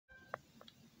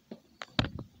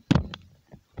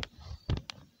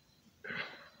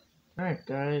Alright,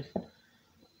 guys.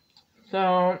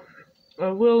 So, a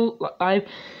little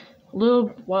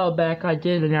while back, I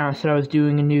did announce that I was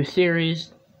doing a new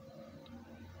series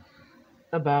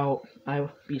about, I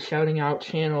would be shouting out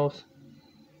channels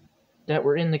that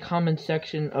were in the comment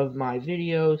section of my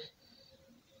videos.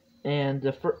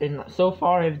 And so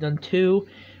far, I've done two,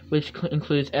 which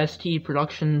includes ST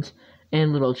Productions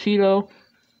and Little Cheeto.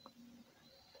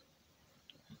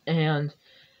 And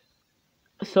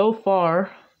so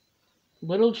far,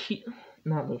 ST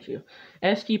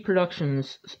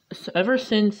Productions, ever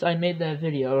since I made that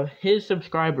video, his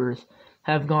subscribers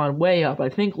have gone way up. I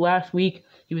think last week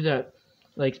he was at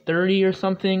like 30 or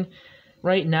something.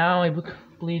 Right now, I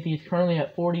believe he's currently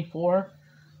at 44.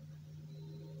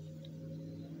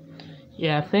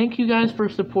 Yeah, thank you guys for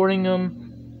supporting him.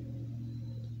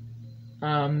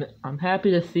 I'm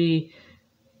happy to see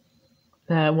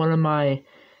that one of my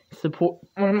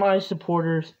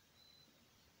supporters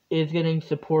is getting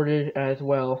supported as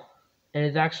well, and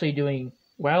is actually doing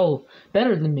well,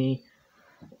 better than me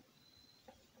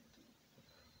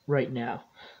right now.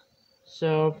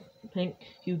 So, thank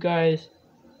you guys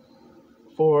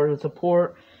for the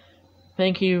support.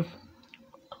 Thank you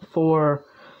for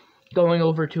going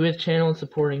over to his channel and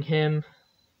supporting him.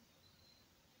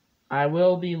 I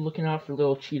will be looking out for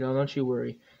Little Cheeto, don't you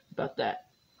worry about that.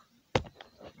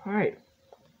 Alright,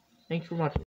 thanks for watching.